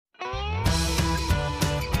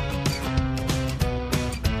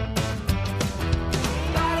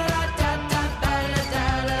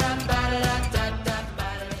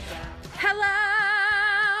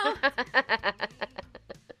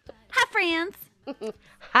Hi, friends.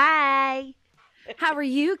 Hi. How are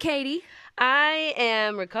you, Katie? I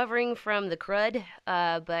am recovering from the crud,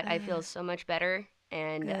 but I feel Uh, so much better.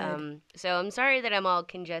 And Good. so I'm sorry that I'm all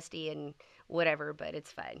congesty and whatever, but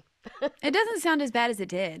it's fine. It doesn't sound as bad as it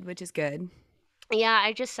did, which is good. Yeah,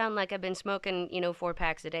 I just sound like I've been smoking, 4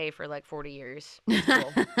 packs a day for like 40 years. It's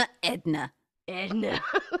cool. Edna. And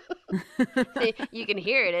you can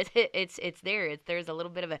hear it. It's there. There's a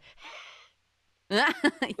little bit of a.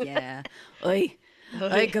 Yeah. Oi.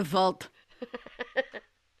 Oi, Gewalt.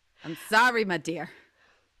 I'm sorry, my dear.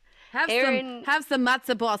 Have some Aaron have some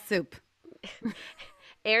matzo ball soup.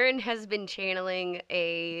 Aaron has been channeling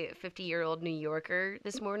a 50-year-old New Yorker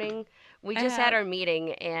this morning. We I just had have. our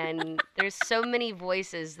meeting, and there's so many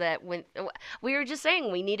voices that when we were just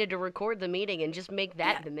saying we needed to record the meeting and just make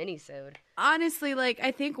Yeah. that the mini-sode. Honestly, like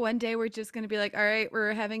I think one day we're just gonna be like, all right,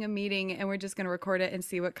 we're having a meeting and we're just gonna record it and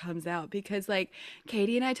see what comes out because like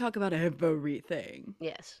Katie and I talk about everything.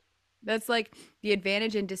 Yes, That's like the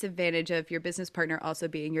advantage and disadvantage of your business partner also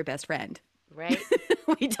being your best friend. right?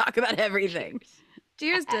 We talk about everything.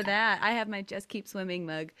 Cheers. Cheers to that. I have my Just Keep Swimming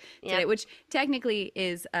mug today, Yep, which technically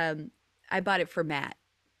is I bought it for Matt,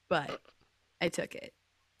 but I took it.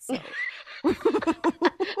 So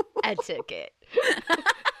I took it.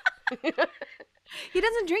 he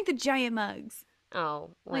doesn't drink the giant mugs. Oh,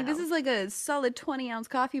 Like this well. is like a solid 20-ounce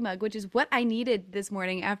coffee mug, which is what I needed this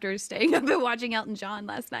morning after staying up and watching Elton John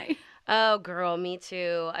last night. Oh, girl, me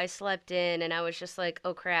too. I slept in and I was just like,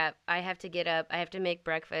 oh crap, I have to get up. I have to make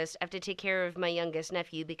breakfast. I have to take care of my youngest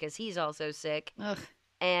nephew because he's also sick. Ugh.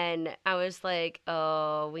 And I was like,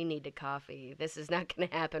 oh, we need a coffee. This is not going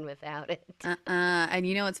to happen without it. And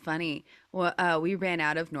you know what's funny? Well, we ran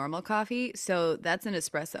out of normal coffee, so that's an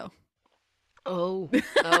espresso. Oh,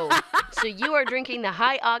 oh. So you are drinking the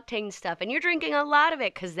high octane stuff and you're drinking a lot of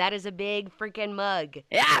it because that is a big freaking mug.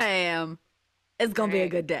 Yeah, I am. It's All gonna be a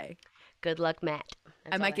right. good day. Good luck, Matt. I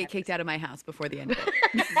That's all might I get have to kicked say. out of my house before the end of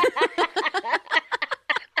it.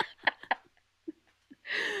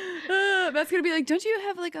 That's gonna be like, don't you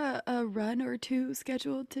have like a run or two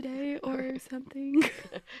scheduled today or something?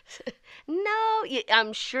 No,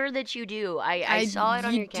 I'm sure that you do. I saw it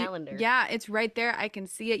on You your do, calendar. yeah, it's right there. I can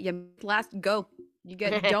see it. You last go. You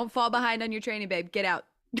get don't fall behind on your training, babe. Get out.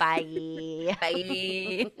 Bye.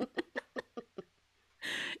 Bye.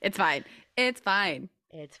 It's fine. It's fine.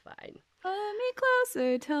 It's fine. Hold me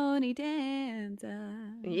closer, Tony Danza.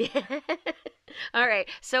 Yeah. All right.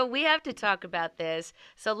 So we have to talk about this.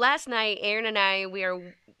 So last night, Aaron and I, we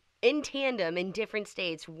are in tandem in different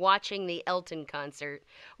states watching the Elton concert,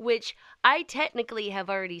 which I technically have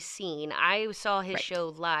already seen. I saw his Right. show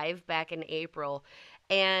live back in April.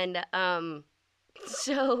 And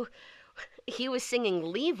so he was singing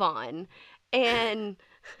Leave On and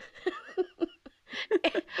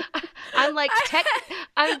I'm like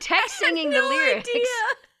I'm I text had singing the no lyrics. idea.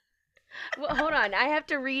 Well, hold on, I have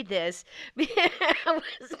to read this. I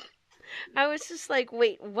was, I was just like,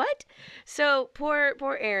 wait, what? So poor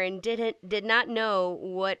Aaron did not know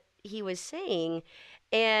what he was saying,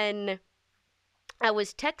 and I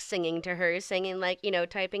was text singing to her, singing like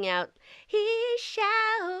typing out "He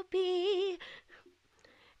shall be,"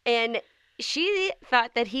 and she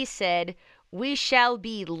thought that he said "We shall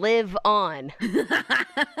be live on."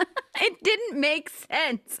 It didn't make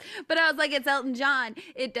sense. But I was like, it's Elton John.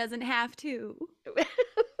 It doesn't have to.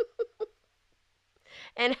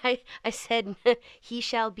 And I said, he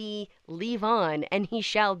shall be leave on, and he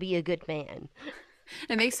shall be a good man.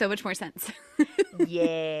 It makes so much more sense. Like,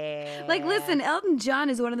 Yeah. listen, Elton John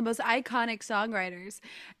is one of the most iconic songwriters.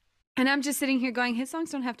 And I'm just sitting here going, his songs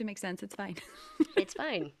don't have to make sense. It's fine. It's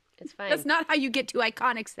fine. It's That's fine. not how you get to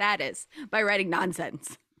iconic status by writing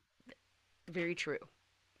nonsense. Very true.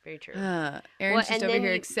 Very true. Well, Aaron's just and over then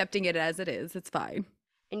here you accepting it as it is. It's fine.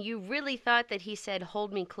 and you really thought that he said,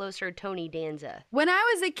 "Hold me closer, Tony Danza." When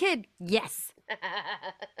I was a kid, yes.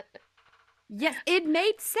 Yes, it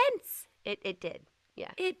made sense. It did.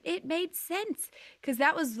 Yeah. It made sense because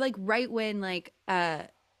that was like right when like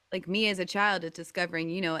me as a child is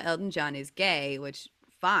discovering Elton John is gay, which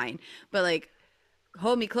fine, but like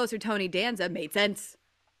hold me closer, Tony Danza made sense.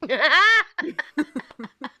 I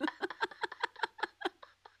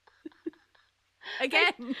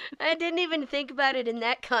Again. I didn't even think about it in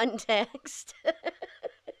that context.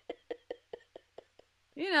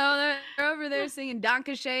 They're over there singing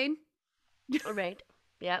Donka Shane All right.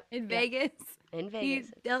 Yep. in Yep. Vegas. In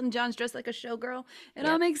Vegas. Elton John's dressed like a showgirl. It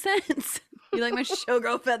all Yep. makes sense. You like my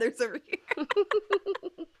showgirl feathers over here?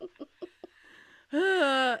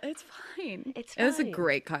 It's fine. It's It was a fine.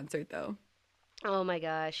 great concert though. Oh my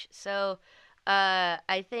gosh. So,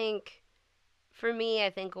 I think For me, I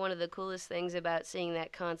think one of the coolest things about seeing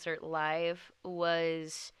that concert live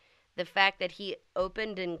was the fact that he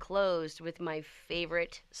opened and closed with my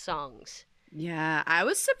favorite songs. Yeah, I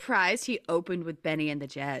was surprised he opened with Benny and the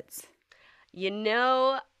Jets. You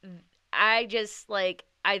know, I just like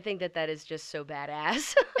I think that that is just so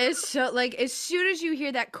badass. It's so like as soon as you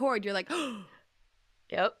hear that chord, you're like,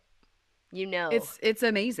 Yep. You know. it's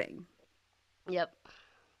amazing. Yep.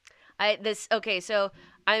 I this okay, so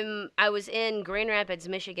I was in Grand Rapids,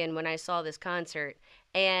 Michigan when I saw this concert,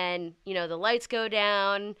 and you know the lights go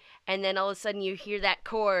down and then all of a sudden you hear that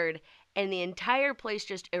chord and the entire place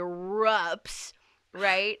just erupts,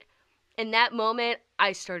 right? In that moment,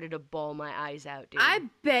 I started to bawl my eyes out, dude. I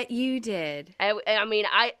bet you did. I mean,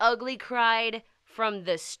 I ugly cried from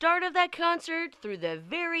the start of that concert through the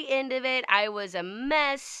very end of it. I was a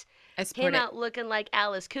mess. I Came support it. out looking like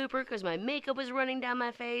Alice Cooper because my makeup was running down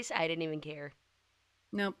my face. I didn't even care.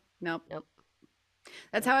 Nope, nope. Nope.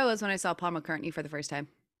 That's how I was when I saw Paul McCartney for the first time.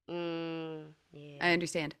 Yeah. I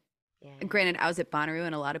understand. Yeah. And granted, I was at Bonnaroo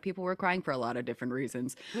and a lot of people were crying for a lot of different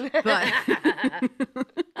reasons. But it's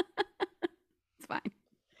fine.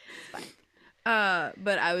 It's fine.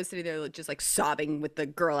 But I was sitting there just like sobbing with the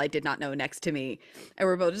girl I did not know next to me. And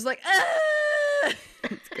we're both just like, ah!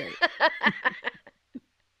 It's great.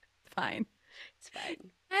 It's fine. It's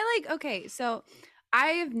fine. Okay, so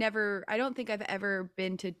I don't think I've ever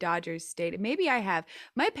been to Dodgers Stadium. Maybe I have.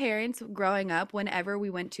 My parents growing up, whenever we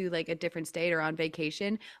went to like a different state or on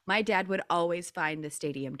vacation, my dad would always find the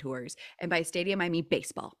stadium tours. And by stadium, I mean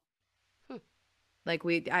baseball. Hmm. Like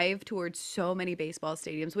I've toured so many baseball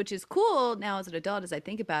stadiums, which is cool now as an adult as I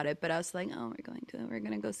think about it. But I was like, oh, we're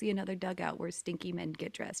gonna go see another dugout where stinky men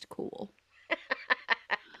get dressed. Cool.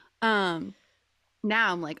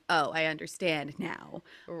 Now I'm like, oh, I understand now.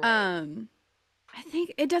 Right. I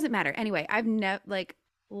think it doesn't matter. Anyway, I've never like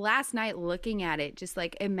last night looking at it, just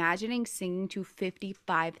like imagining singing to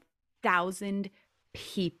 55,000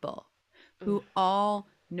 people who all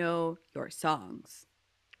know your songs.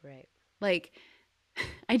 Right. Like,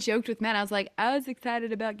 I joked with Matt. I was like, I was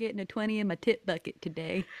excited about getting a 20 in my tip bucket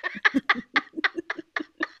today.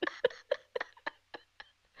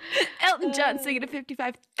 Elton John singing to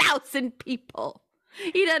 55,000 people.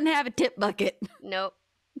 He doesn't have a tip bucket. Nope.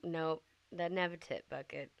 Nope. Doesn't have a tip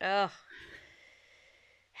bucket. Oh.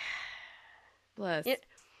 Bless.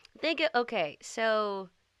 Okay, so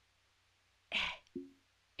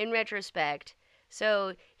in retrospect,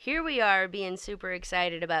 so here we are being super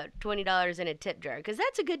excited about $20 in a tip jar because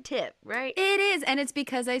that's a good tip, right? It is, and it's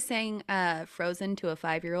because I sang Frozen to a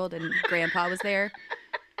 5-year-old and Grandpa was there.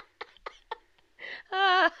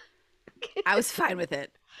 I was fine with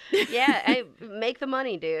it. Yeah, make the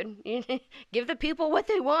money, dude. Give the people what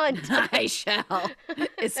they want. I shall,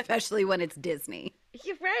 especially when it's Disney.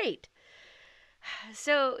 You're right.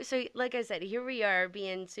 So like I said, here we are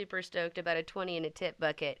being super stoked about a 20 in a tip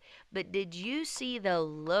bucket. But did you see the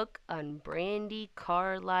look on Brandy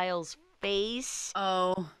Carlisle's face?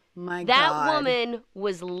 Oh my God. That woman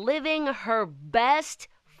was living her best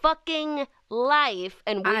fucking life,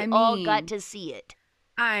 and we all got to see it.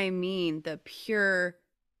 I mean, the pure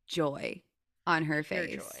joy on her Pure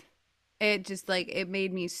face. joy. It just like it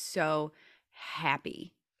made me so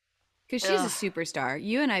happy because she's a superstar.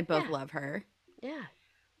 You and I both love her. Yeah.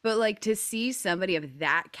 But like to see somebody of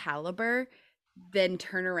that caliber then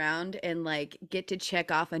turn around and like get to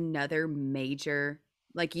check off another major,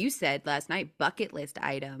 like you said last night, bucket list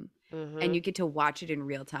item, and you get to watch it in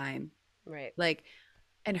real time. Right. Like,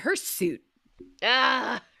 and her suit.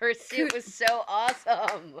 Her suit was so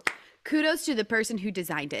awesome. Kudos to the person who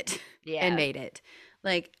designed it and made it.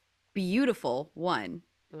 Like, beautiful, one.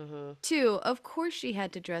 Two, of course she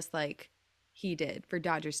had to dress like he did for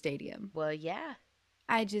Dodger Stadium. Well, yeah.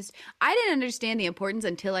 I didn't understand the importance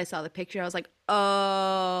until I saw the picture. I was like,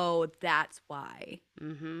 oh, that's why.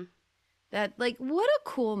 That, like, what a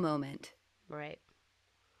cool moment. Right.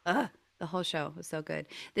 The whole show was so good.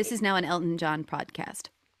 This is now an Elton John podcast.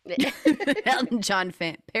 Elton John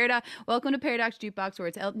fan. Welcome to Paradox Jukebox, where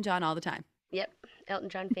it's Elton John all the time. Yep. Elton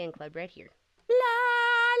John fan club right here. La,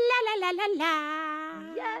 la, la, la, la,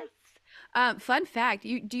 la. Yes. Fun fact,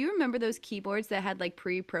 do you remember those keyboards that had like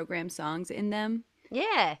pre-programmed songs in them?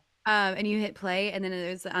 Yeah. And you hit play, and then it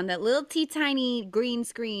was on that little tiny green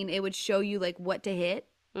screen, it would show you like what to hit.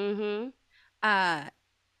 That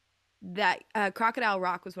Crocodile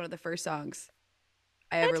Rock was one of the first songs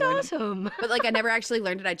I ever learned. That's awesome. But like I never actually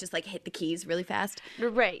learned it. I just like hit the keys really fast.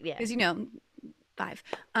 Right, yeah. Because 5.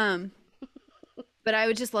 But I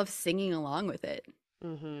would just love singing along with it.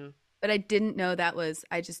 But I didn't know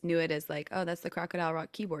I just knew it as like, oh, that's the Crocodile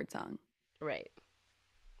Rock keyboard song. Right.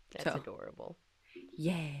 That's adorable.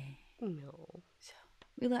 Yeah. No.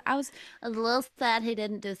 So I was a little sad he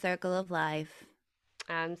didn't do Circle of Life.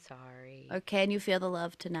 I'm sorry. Or Can You Feel the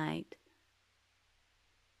Love Tonight?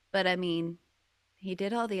 But I mean, he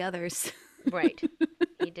did all the others. Right.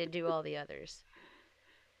 He did do all the others.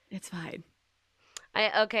 It's fine.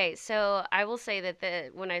 Okay, so I will say that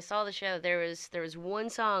when I saw the show, there was one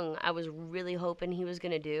song I was really hoping he was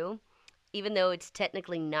gonna do, even though it's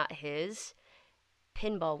technically not his.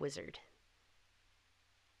 Pinball Wizard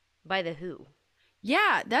by The Who.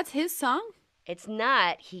 Yeah, that's his song. It's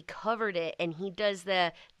not. He covered it, and he does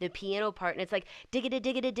the piano part, and it's like diggity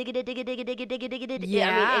diggity diggity diggity diggity diggity diggity. I mean,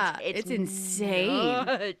 Yeah, it's it's insane.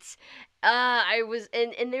 nuts. I was,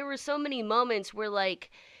 and there were so many moments where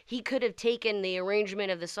like he could have taken the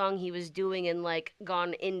arrangement of the song he was doing and like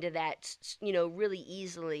gone into that, really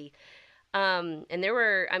easily. And there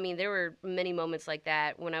were many moments like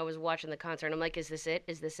that when I was watching the concert. And I'm like, is this it?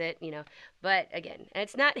 Is this it? But again,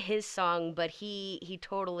 it's not his song, but he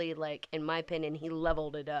totally, like, in my opinion, he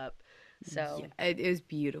leveled it up. So Yeah, it was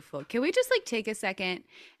beautiful. Can we just like take a second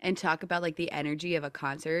and talk about like the energy of a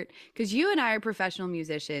concert? Because you and I are professional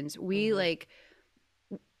musicians. We mhm. like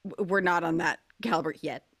we're not on that caliber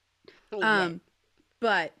yet. Yeah. Um,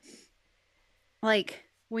 but like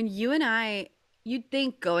when you and I, you'd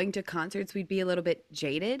think going to concerts we'd be a little bit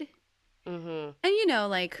jaded. Mhm. And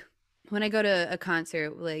like when I go to a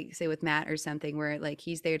concert, like say with Matt or something, where like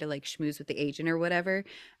he's there to like schmooze with the agent or whatever,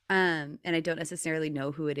 and I don't necessarily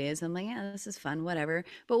know who it is, I'm like, yeah, this is fun, whatever.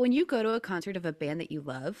 But when you go to a concert of a band that you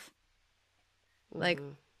love, like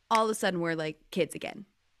Mhm. all of a sudden we're like kids again.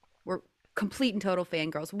 We're complete and total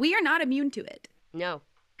fangirls. We are not immune to it. No.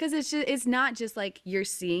 Because it's not just like you're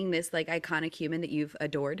seeing this like iconic human that you've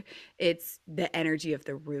adored. It's the energy of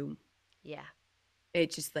the room. Yeah.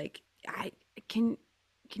 It's just like I can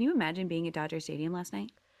can you imagine being at Dodger Stadium last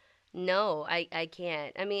night? No, I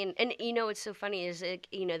can't. I mean, and what's so funny is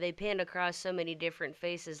they panned across so many different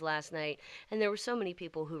faces last night, and there were so many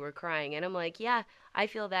people who were crying, and I'm like, yeah, I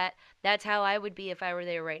feel that. That's how I would be if I were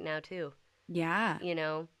there right now too. Yeah, You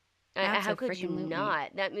know, how could you abso-freaking-lutely.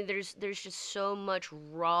 not? That I mean, there's just so much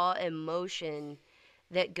raw emotion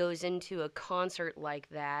that goes into a concert like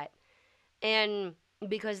that, and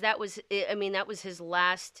because I mean, that was his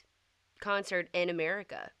last concert in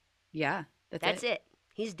America. Yeah, that's That's it. it.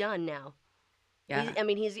 He's done now. Yeah, I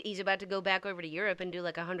mean, he's about to go back over to Europe and do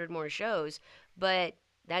like 100 more shows, but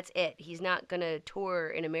that's it. He's not gonna tour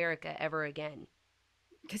in America ever again.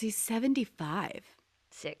 because he's 75.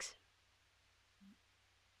 6.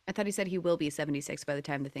 I thought he said he will be 76 by the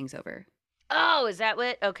time the thing's over. Oh, is that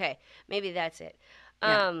what? Okay, maybe that's it.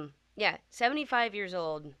 Yeah, Yeah, 75 years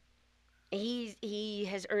old. He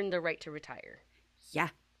has earned the right to retire. yeah.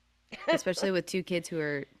 Especially with two kids who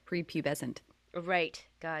are prepubescent. Right.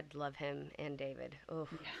 God love him and David. Oh,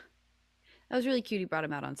 Yeah, that was really cute. He brought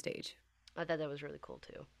him out on stage. I thought that was really cool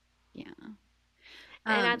too. Yeah.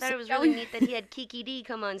 And I thought So it was shall really we? neat that he had Kiki D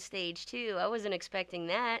come on stage too. I wasn't expecting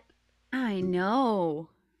that. I know.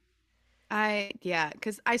 Yeah,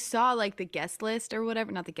 because I saw like the guest list or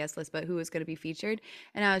whatever, not the guest list, but who was going to be featured.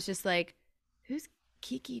 And I was just like, who's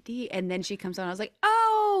Kiki D? And then she comes on. I was like,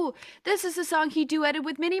 oh, this is the song he duetted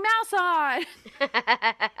with Minnie Mouse on.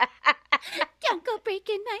 Don't go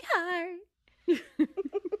breaking my heart.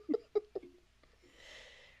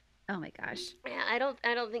 Oh my gosh. Yeah, I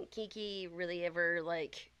don't think Kiki really ever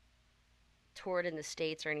like toured in the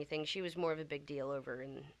States or anything. She was more of a big deal over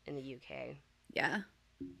in the UK. Yeah.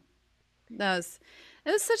 That was,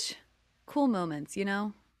 it was such cool moments, you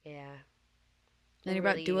know? Yeah. Then And he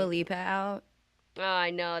brought Dua really, Lipa out. oh,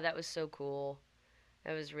 I know that was so cool.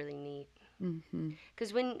 That was really neat. Hmm.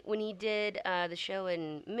 Because when he did the show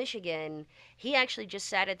in Michigan, he actually just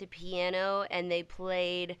sat at the piano and they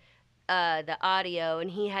played the audio,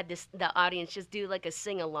 and he had the audience just do like a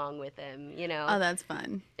sing along with him. Oh, that's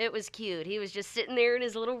fun. It was cute. He was just sitting there in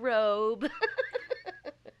his little robe.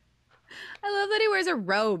 I love that he wears a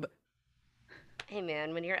robe. Hey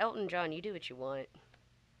man, when you're Elton John, you do what you want.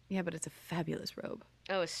 Yeah, but it's a fabulous robe.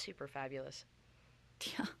 Oh, it's super fabulous.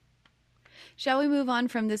 Yeah. Shall we move on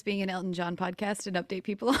from this being an Elton John podcast and update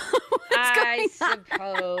people on what's I going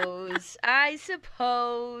suppose. I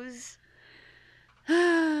suppose.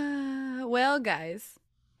 on? Well, guys,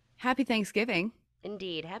 happy Thanksgiving.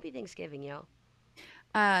 Indeed. Happy Thanksgiving, y'all.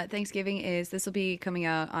 Thanksgiving is, this will be coming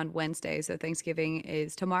out on Wednesday, so Thanksgiving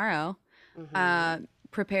is tomorrow. Mm-hmm. Uh,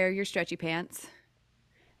 Prepare your stretchy pants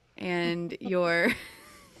and your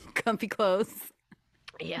comfy clothes.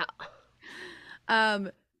 Yeah.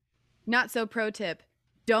 Um, Not so pro tip.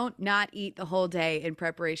 Don't not eat the whole day in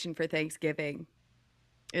preparation for Thanksgiving.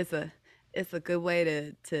 It's a it's a good way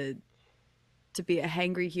to to be a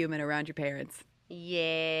hangry human around your parents, around your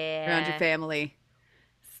Yeah. family.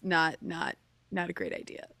 It's not a great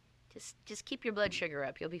idea. Just keep your blood sugar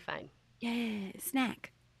up. You'll be fine. Yeah,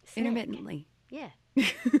 snack Snack. intermittently. Yeah.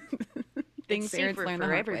 It's Things parents safer learn the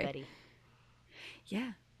for hard way. everybody.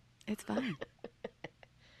 Yeah, it's fine.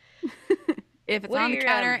 If it's What are on the your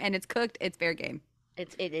counter and it's cooked, it's fair game.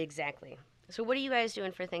 It exactly. So what are you guys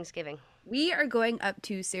doing for Thanksgiving? We are going up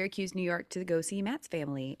to Syracuse, New York to go see Matt's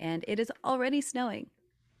family, and it is already snowing.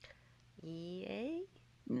 Yay.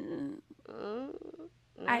 Mm,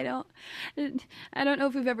 Mm, I no. don't know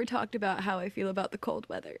if we've ever talked about how I feel about the cold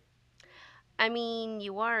weather. I mean,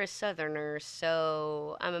 you are a southerner,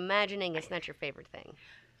 so I'm imagining it's not your favorite thing.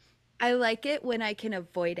 I like it when I can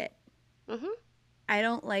avoid it. Mhm. I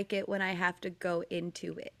don't like it when I have to go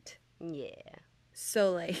into it. Yeah.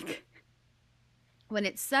 So like when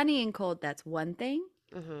it's sunny and cold, that's one thing.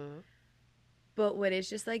 Mhm. But when it's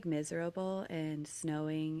just like miserable and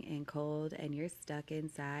snowing and cold and you're stuck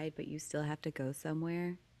inside, but you still have to go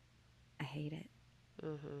somewhere, I hate it.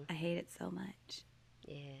 Mhm. I hate it so much.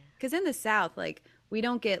 Yeah. Because in the South, like, we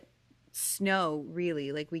don't get snow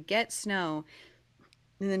really. Like, we get snow,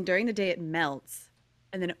 and then during the day it melts,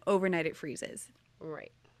 and then overnight it freezes.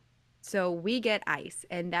 Right. So we get ice,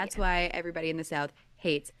 and that's Yeah. why everybody in the South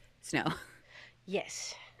hates snow.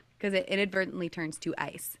 Yes. Because it inadvertently turns to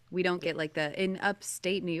ice. We don't get like in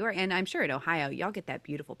upstate New York, and I'm sure in Ohio, y'all get that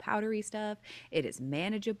beautiful powdery stuff. It is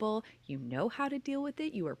manageable. You know how to deal with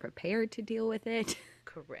it. You are prepared to deal with it.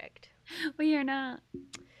 Correct. We are not.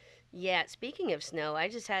 Yeah, speaking of snow, I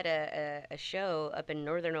just had a show up in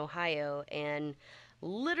northern Ohio, and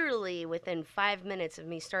literally within 5 minutes of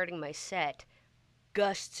me starting my set,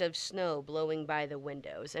 gusts of snow blowing by the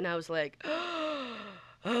windows. And I was like,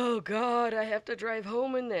 oh God, I have to drive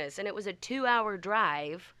home in this. And it was a 2 hour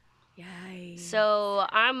drive. Yay. So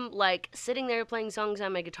I'm like sitting there playing songs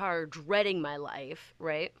on my guitar, dreading my life,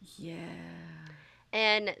 right? Yeah.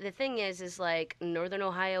 And the thing is like Northern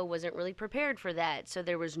Ohio wasn't really prepared for that. So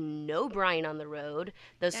there was no brine on the road.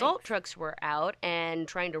 The salt Yikes. trucks were out and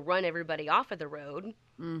trying to run everybody off of the road.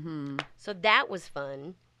 Mm-hmm. So that was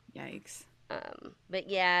fun. Yikes. But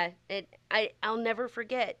yeah, I'll never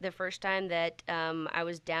forget the first time that I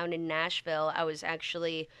was down in Nashville. I was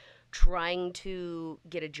actually trying to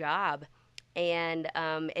get a job, and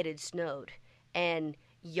it had snowed, and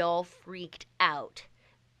y'all freaked out.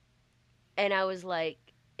 And I was like,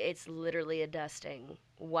 it's literally a dusting.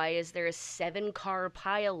 Why is there a 7 car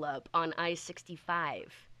pileup on I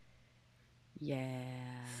 65? Yeah.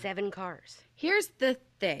 7 cars. Here's the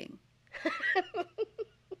thing.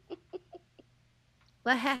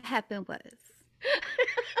 What happened was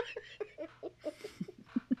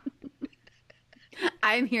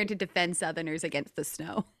I'm here to defend Southerners against the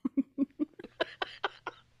snow.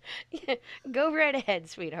 Go right ahead,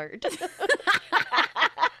 sweetheart.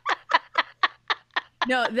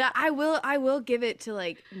 No, that I will give it to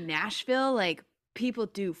like Nashville. Like people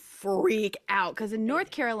do freak out because in North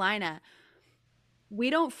Carolina, we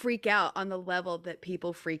don't freak out on the level that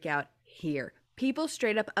people freak out here. People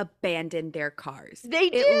straight up abandon their cars. They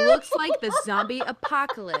It do. looks like the zombie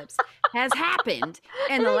apocalypse has happened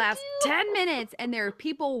in the last 10 minutes, and there are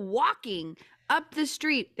people walking up the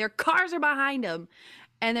street. Their cars are behind them,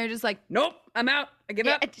 and they're just like, nope, I'm out. I give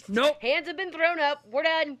up. Nope. Hands have been thrown up. We're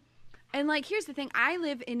done. And like, here's the thing. I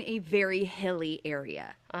live in a very hilly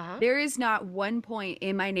area. Uh-huh. There is not one point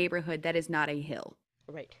in my neighborhood that is not a hill.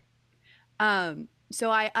 Right. So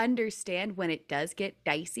I understand when it does get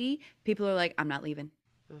dicey, people are like, I'm not leaving.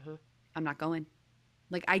 Mm-hmm. I'm not going.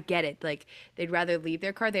 Like, I get it. Like, they'd rather leave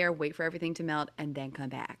their car there, wait for everything to melt, and then come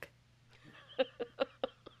back.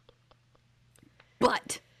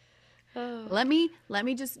 But let me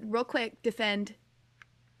just real quick defend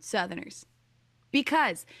Southerners.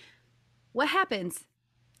 Because what happens,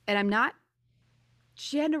 and I'm not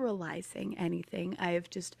generalizing anything, I have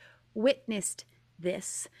just witnessed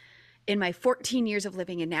this in my 14 years of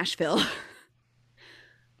living in Nashville.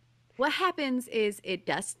 What happens is it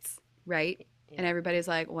dusts, right? Yeah. And everybody's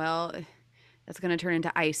like, well, that's going to turn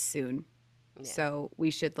into ice soon. Yeah. So we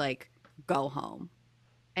should like go home.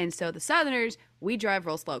 And so the Southerners, we drive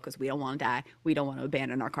real slow because we don't want to die. We don't want to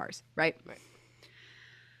abandon our cars, right? Right.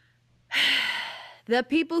 The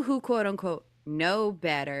people who quote unquote know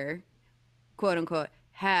better, quote unquote,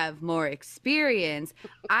 have more experience.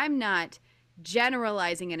 I'm not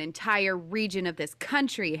generalizing an entire region of this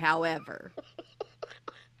country, however.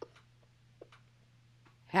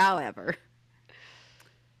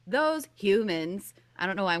 Those humans, I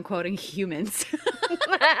don't know why I'm quoting humans.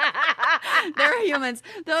 They're humans.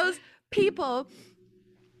 Those people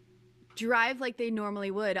drive like they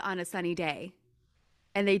normally would on a sunny day.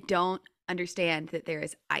 and they don't understand that there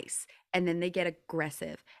is ice, and then they get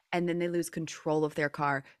aggressive, and then they lose control of their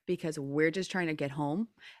car because we're just trying to get home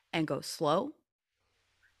and go slow,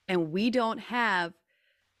 and we don't have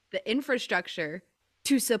the infrastructure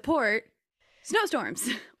to support snowstorms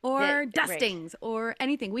That or right. dustings or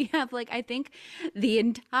anything. We have like, I think the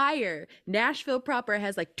entire Nashville proper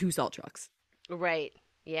has like two salt trucks. Right.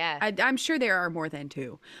 Yeah. I'm sure there are more than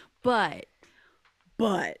two, but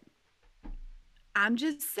but I'm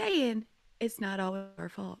just saying it's not always our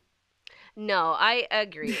fault. No, I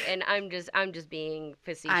agree. And I'm just being I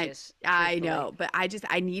facetious, I truthfully. know, but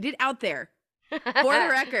I need it out there for the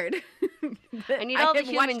record I that need I all the have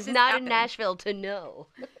watched humans this not in happen. Nashville to know.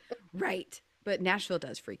 Right. But Nashville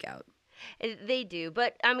does freak out. They do,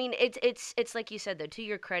 but I mean, it's like you said though. To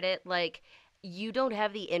your credit, like you don't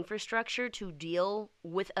have the infrastructure to deal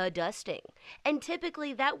with a dusting, and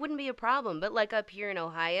typically that wouldn't be a problem. But like up here in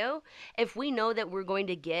Ohio, if we know that we're going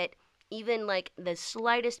to get even like the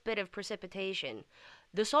slightest bit of precipitation,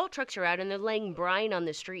 the salt trucks are out and they're laying brine on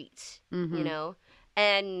the streets. You Mm-hmm. know,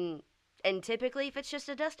 and and typically if it's just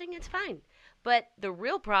a dusting, it's fine. But the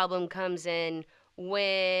real problem comes in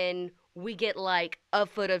when we get like a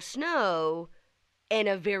foot of snow in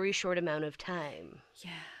a very short amount of time.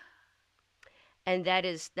 Yeah. And that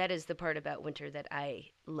is the part about winter that I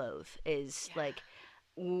loathe is Yeah. like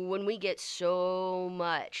when we get so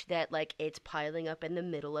much that like it's piling up in the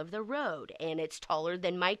middle of the road and it's taller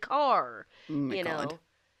than my car, Oh my you God. know.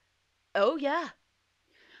 Oh yeah.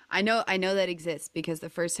 I know that exists because the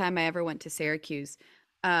first time I ever went to Syracuse,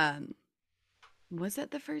 um, was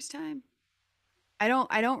that the first time? I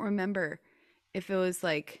don't remember if it was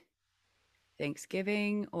like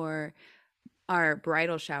Thanksgiving or our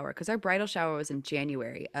bridal shower, because our bridal shower was in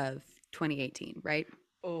January of 2018, right?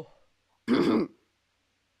 Oh.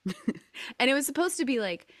 And it was supposed to be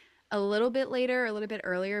like a little bit later, a little bit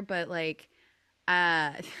earlier, but like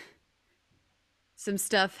uh some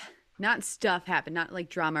stuff, not stuff happened, not like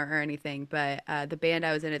drama or anything, but the band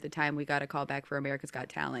I was in at the time, we got a call back for America's Got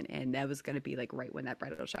Talent, and that was going to be like right when that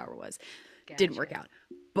bridal shower was. Didn't work Gotcha. out.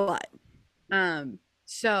 But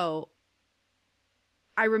so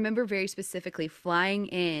I remember very specifically flying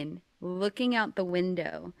in, looking out the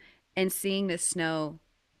window and seeing the snow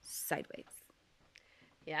sideways.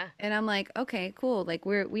 Yeah. And I'm like, okay, cool. Like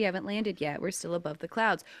we haven't landed yet. We're still above the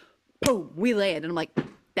clouds. Boom, we land. And I'm like,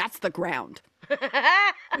 that's the ground.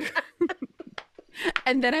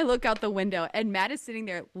 And then I look out the window and Matt is sitting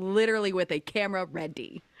there literally with a camera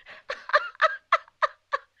ready.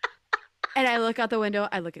 And I look out the window,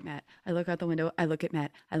 I look at Matt. I look out the window, I look at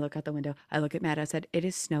Matt. I look out the window, I look at Matt. I said, it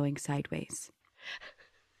is snowing sideways.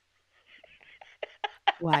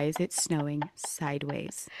 Why is it snowing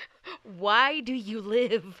sideways? Why do you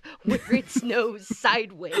live where it snows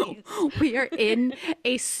sideways? We are in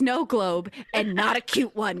a snow globe and not a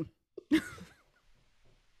cute one.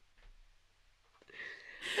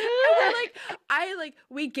 And we're like,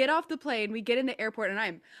 we get off the plane, we get in the airport, and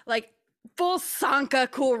I'm like, full Sanka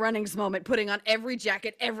Cool Runnings moment, putting on every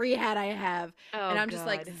jacket, every hat I have. And Oh I'm just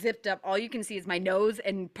like God. zipped up. All you can see is my nose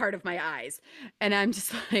and part of my eyes. And I'm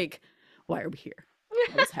just like, why are we here?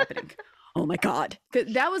 What is happening? Oh my God. 'Cause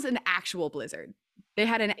that was an actual blizzard. They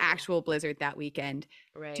had an Yeah. actual blizzard that weekend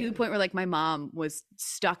to Right. the point where like my mom was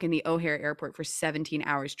stuck in the O'Hare airport for 17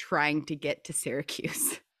 hours trying to get to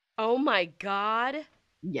Syracuse. Oh my God.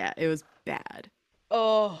 Yeah, it was bad.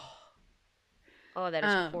 Oh. Oh, that is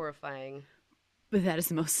Um, horrifying. but that is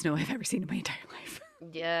the most snow I've ever seen in my entire life.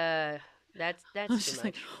 Yeah. I That's was too just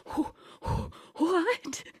like, much.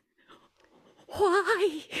 What?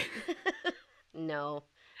 Why? No.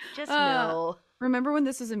 Just Uh, no. remember when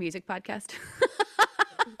this was a music podcast?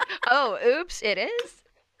 Oh, oops, it is?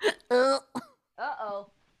 What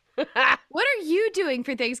Uh-oh. are you doing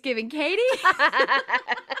for Thanksgiving, Katie?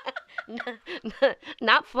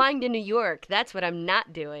 Not flying to New York. That's what I'm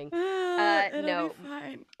not doing. It'll be No.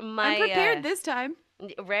 fine. I'm My prepared this time.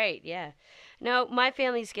 right, yeah. No, my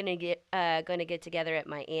family's gonna get together at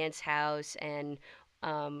my aunt's house and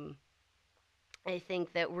um I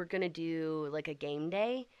think that we're gonna do like a game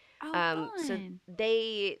day. Oh, So fun.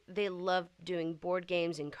 they love doing board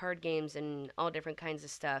games and card games and all different kinds of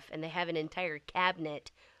stuff, and they have an entire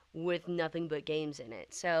cabinet with nothing but games in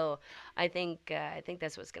it. So I think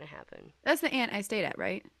that's what's gonna happen. That's the aunt I stayed at,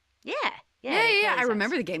 right? Yeah, yeah, Yeah, at yeah, yeah. I Kelly's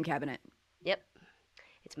remember house. the game cabinet. Yep,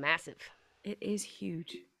 it's massive. It is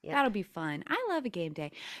huge. Yep. That'll be fun. I love a game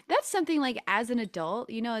day. That's something like as an adult,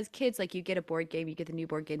 as kids, like you get a board game, you get the new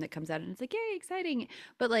board game that comes out, and it's like, yay, exciting.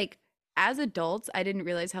 But like as adults, I didn't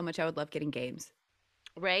realize how much I would love getting games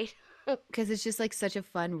Right? because it's just like such a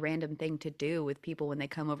fun, random thing to do with people when they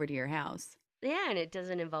come over to your house. Yeah, and it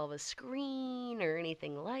doesn't involve a screen or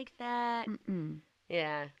anything like that. Mm-mm.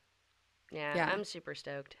 Yeah. Yeah, Yeah. I'm super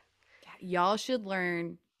stoked. Y'all should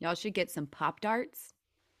learn. Y'all should get some Pop Darts.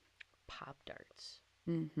 Pop darts.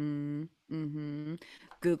 Mm-hmm. Mm-hmm.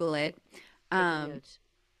 Google it. Taking Um, notes.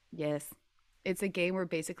 yes. It's a game where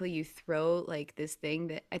basically you throw like this thing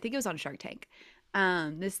that I think it was on Shark Tank.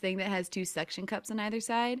 This thing that has two suction cups on either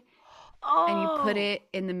side, and you put Oh, it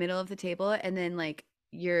in the middle of the table, and then like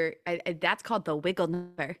that's called the wiggle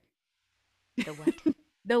knobber. the what?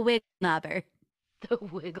 The wiggle knobber. The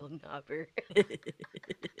wiggle knobber.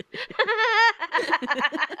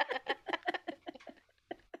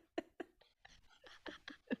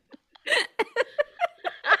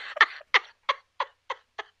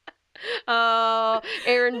 Oh,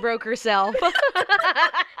 Erin broke herself.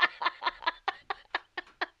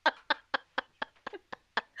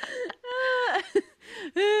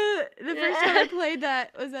 The first time I played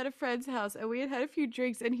that was at a friend's house, and we had had a few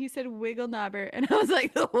drinks, and he said wiggle knobber, and I was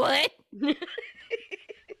like, the what?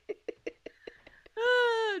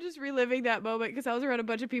 Just reliving that moment because I was around a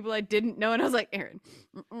bunch of people I didn't know, and I was like, Erin,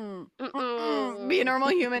 be a normal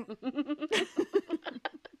human.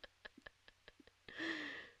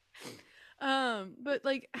 But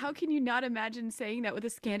like, how can you not imagine saying that with a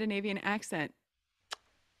Scandinavian accent?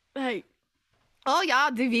 Like, oh yeah,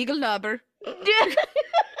 the wiggle knobber.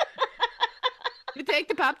 You take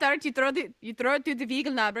the Pop Tart, you throw it to the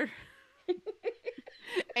wiggle knobber,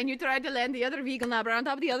 and you try to land the other wiggle knobber on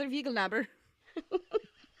top of the other wiggle knobber,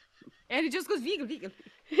 and it just goes wiggle wiggle.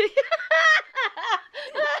 This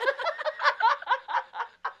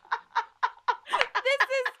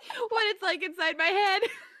is what it's like inside my head.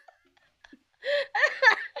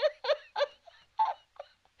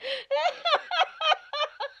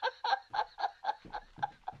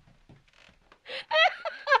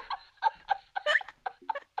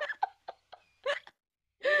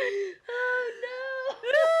 Oh no.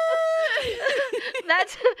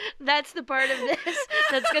 That's the part of this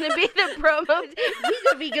that's gonna be the promo.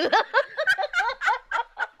 Wiggle, wiggle.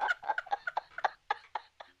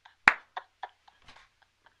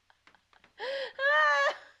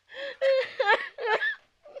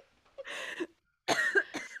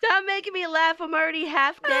 Stop making me laugh. I'm already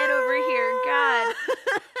half dead over here. God.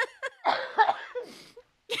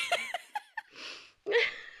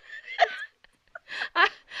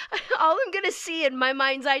 All I'm gonna see in my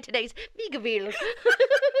mind's eye today is Vigaville.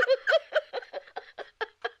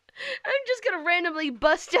 I'm just gonna randomly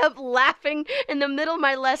bust up laughing in the middle of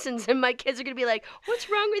my lessons, and my kids are gonna be like, "What's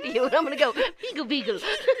wrong with you?" And I'm gonna go, "Beagle, beagle."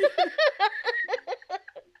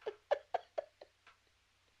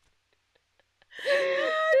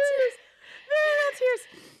 Tears. Tears.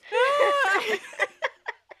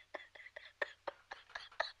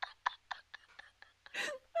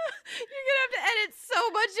 You're gonna have to edit so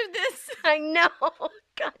much of this. I know.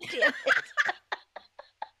 God damn it.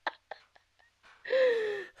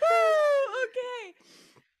 Okay.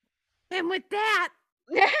 And with that,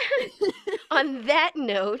 On that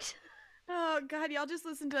note, oh God, y'all just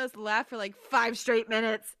listen to us laugh for like 5 straight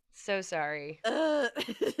minutes. so sorry.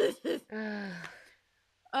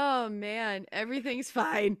 Oh man, everything's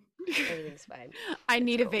fine. Everything's fine. I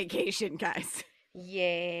need a vacation, guys.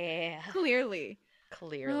 Yeah. Clearly.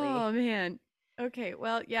 Clearly. Oh man. Okay,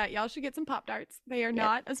 well, yeah, y'all should get some Pop Darts. They are Yep.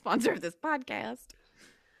 not a sponsor of this podcast.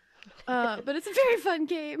 But it's a very fun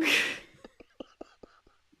game.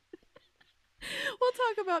 We'll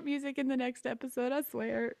talk about music in the next episode, I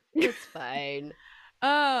swear. It's fine.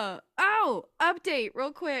 Update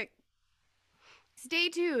real quick. Stay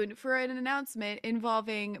tuned for an announcement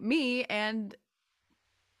involving me and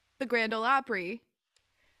the Grand Ole Opry.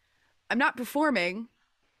 I'm not performing,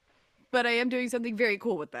 but I am doing something very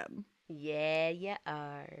cool with them. Yeah, you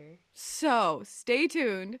are. So stay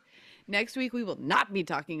tuned. Next week we will not be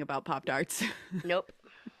talking about Pop Darts. Nope.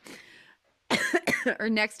 Or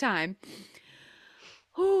next time.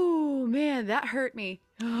 Oh man, that hurt me.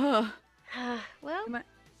 Ugh. Well, My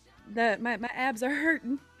abs are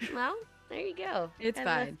hurting. well, there you go. It's Have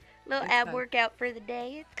a fine. little It's ab fine. workout for the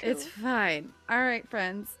day. It's cool. It's fine. All right,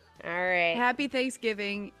 friends. All right. Happy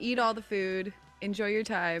Thanksgiving. Eat all the food. Enjoy your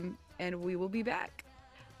time. And we will be back.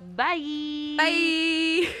 Bye.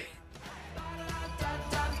 Bye.